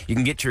win. You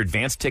can get your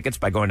advance tickets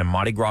by going to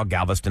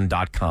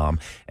MardiGrasGalveston.com.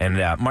 And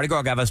Mardi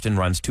Gras Galveston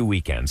runs 2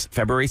 weekends,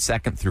 February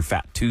 2nd through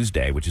Fat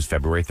Tuesday, which is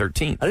February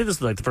 13th. I think this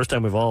is like the first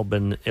time we've all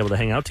been able to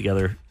hang out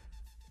together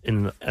at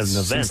an event.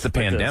 Since the like this.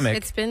 pandemic.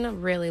 It's been a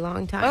really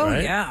long time. Oh,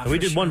 Right? yeah. We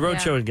for did one sure.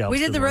 road show in We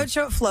Galveston. did the road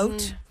show at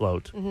Float,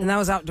 Float. and that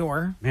was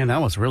outdoor. Man,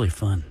 that was really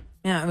fun.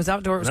 Yeah, it was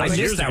outdoor. It was I great.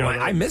 missed that ago, one.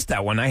 though. I missed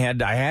that one. I had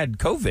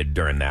COVID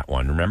during that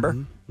one, remember?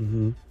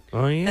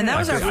 Oh, yeah. And that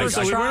was our first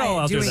So we weren't all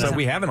try out there doing then. So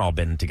we haven't all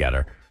been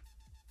together.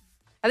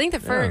 I think the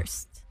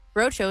first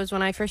road show is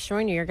when I first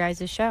joined your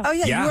guys' show. Oh,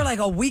 yeah, Yeah. you were like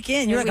a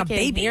weekend. You're like a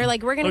baby. You're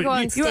like, we're going to go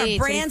on you were stage a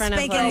brand in front of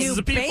spanking like, new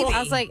people. baby. I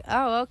was like,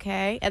 oh,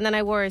 okay. And then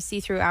I wore a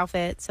see-through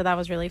outfit, so that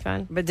was really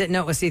fun. But didn't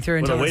know it was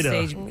see-through What a until the way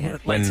to- stage.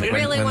 When, I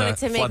really wanted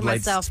to make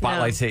floodlights, myself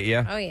spotlights known. hit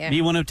you. Oh, yeah. Do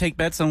you want to take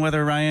bets on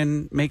whether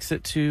Ryan makes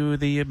it to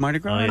the Mardi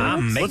Gras? Oh, yeah.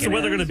 I'm What's the making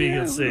weather it. going to be?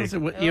 Let's see.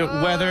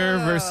 Weather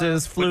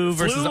versus flu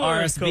versus Flu or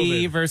RSV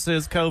COVID?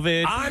 versus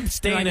COVID. I'm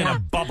staying in a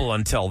bubble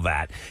until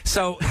that.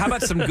 So how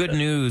about some good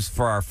news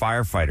for our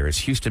firefighters?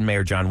 Houston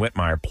Mayor John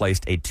Whitmire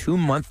placed a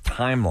 2-month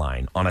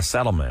timeline on a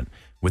settlement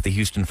with the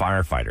Houston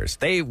firefighters.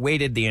 They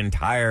waited the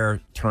entire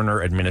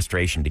Turner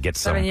administration to get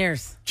some 7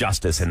 years.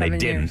 justice, and 7 they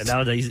didn't. years. And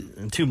nowadays,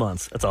 in 2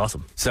 months. That's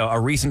awesome. So a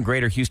recent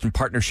Greater Houston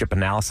Partnership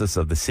analysis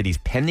of the city's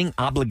pending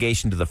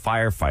obligation to the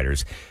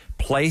firefighters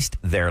placed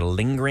their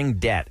lingering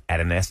debt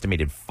at an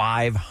estimated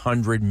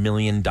 $500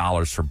 million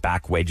for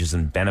back wages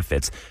and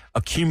benefits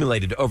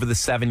accumulated over the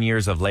 7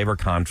 years of labor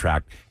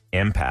contract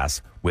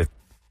impasse with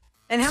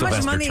And how much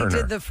Sylvester money Turner.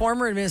 did the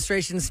former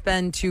administration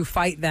spend to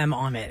fight them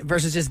on it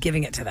versus just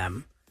giving it to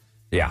them?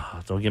 Yeah.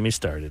 Don't get me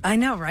started. I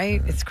know,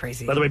 right? It's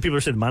crazy. By the way, people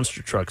are saying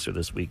monster trucks are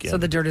this weekend. So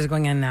the dirt is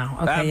going in now.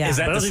 Okay, yeah. Is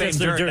that But I the don't think same that's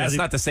their dirt? dirt. That's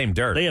not the same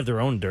dirt. They have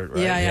their own dirt,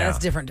 right? Yeah, that's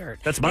different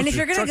dirt. That's and if monster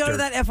you're going to truck go to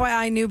dirt. that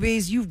FYI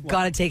newbies, you've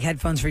got to take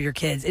headphones for your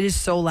kids. It is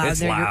so loud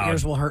It's there, loud. your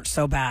ears will hurt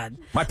so bad.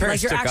 My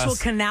parents like your took actual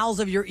us- canals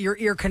of your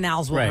ear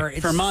canals will hurt. right.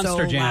 It's For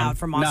Monster so Jam. loud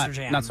for Monster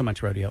Jam. Not so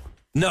much rodeo.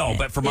 No,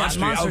 but for Yeah, Monster,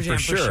 Monster oh, Jam,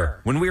 for for sure. sure.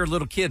 When we were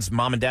little kids,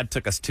 Mom and Dad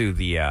took us to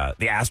the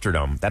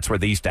Astrodome. That's where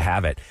they used to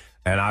have it,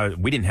 and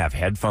we didn't have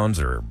headphones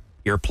or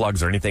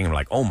earplugs or anything. And we're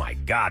like, oh my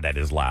god, that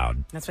is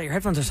loud. That's why your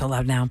headphones are so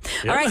loud now.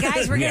 All right,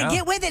 guys, we're going to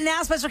get with it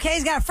now. Special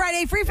K's got a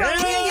Friday free for all.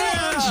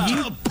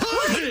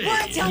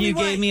 What? Tell me You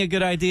what? gave me a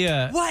good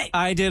idea. What?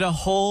 I did a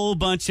whole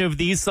bunch of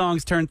these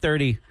songs turn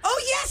 30.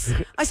 Oh, yes.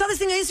 I saw this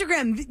thing on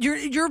Instagram.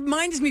 Your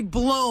mind is me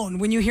blown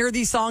when you hear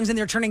these songs and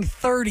they're turning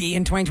 30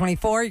 in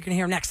 2024. You can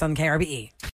hear them next on KRBE.